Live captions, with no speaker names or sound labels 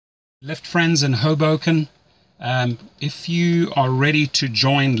Lyft friends in Hoboken, if you are ready to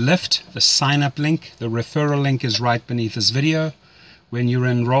join Lyft, the sign-up link, the referral link is right beneath this video. When you're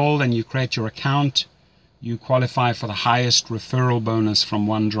enrolled and you create your account, you qualify for the highest referral bonus from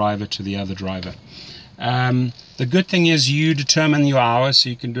one driver to the other driver. The good thing is you determine your hours, so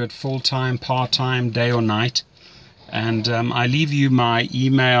you can do it full-time, part-time, day or night. And I leave you my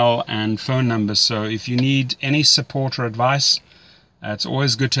email and phone number, so if you need any support or advice, it's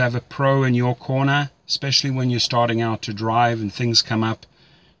always good to have a pro in your corner, especially when you're starting out to drive and things come up.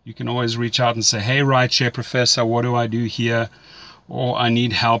 You can always reach out and say, hey, Rideshare Professor, what do I do here? Or I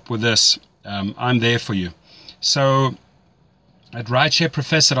need help with this. I'm there for you. So at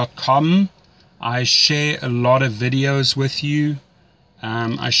rideshareprofessor.com, I share a lot of videos with you.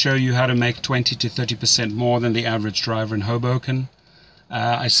 I show you how to make 20 to 30% more than the average driver in Hoboken.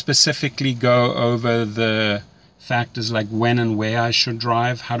 I specifically go over the factors like when and where I should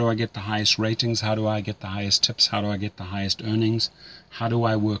drive. How do I get the highest ratings? How do I get the highest tips? How do I get the highest earnings? How do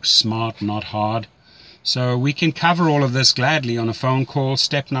I work smart, not hard? So we can cover all of this gladly on a phone call.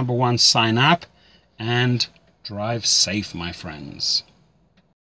 Step number 1, sign up and drive safe, my friends.